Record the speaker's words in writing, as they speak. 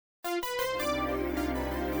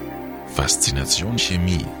Faszination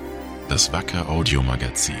Chemie, das Wacker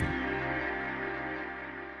Audiomagazin.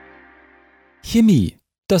 Chemie,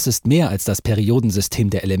 das ist mehr als das Periodensystem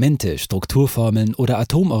der Elemente, Strukturformeln oder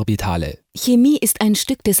Atomorbitale. Chemie ist ein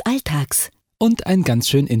Stück des Alltags. Und ein ganz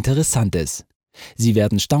schön interessantes. Sie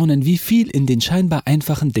werden staunen, wie viel in den scheinbar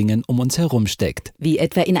einfachen Dingen um uns herum steckt. Wie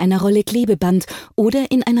etwa in einer Rolle Klebeband oder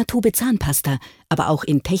in einer Tube Zahnpasta, aber auch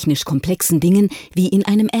in technisch komplexen Dingen wie in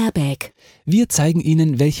einem Airbag. Wir zeigen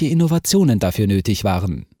Ihnen, welche Innovationen dafür nötig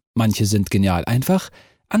waren. Manche sind genial einfach,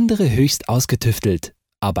 andere höchst ausgetüftelt,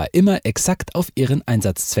 aber immer exakt auf ihren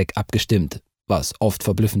Einsatzzweck abgestimmt, was oft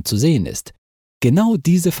verblüffend zu sehen ist. Genau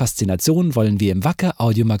diese Faszination wollen wir im Wacker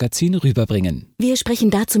Audiomagazin rüberbringen. Wir sprechen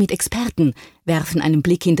dazu mit Experten, werfen einen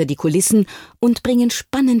Blick hinter die Kulissen und bringen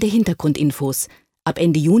spannende Hintergrundinfos. Ab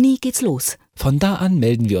Ende Juni geht's los. Von da an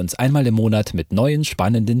melden wir uns einmal im Monat mit neuen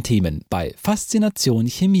spannenden Themen bei Faszination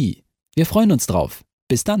Chemie. Wir freuen uns drauf.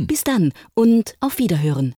 Bis dann. Bis dann und auf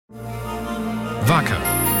Wiederhören. Wacker.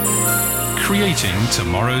 Creating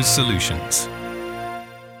tomorrow's solutions.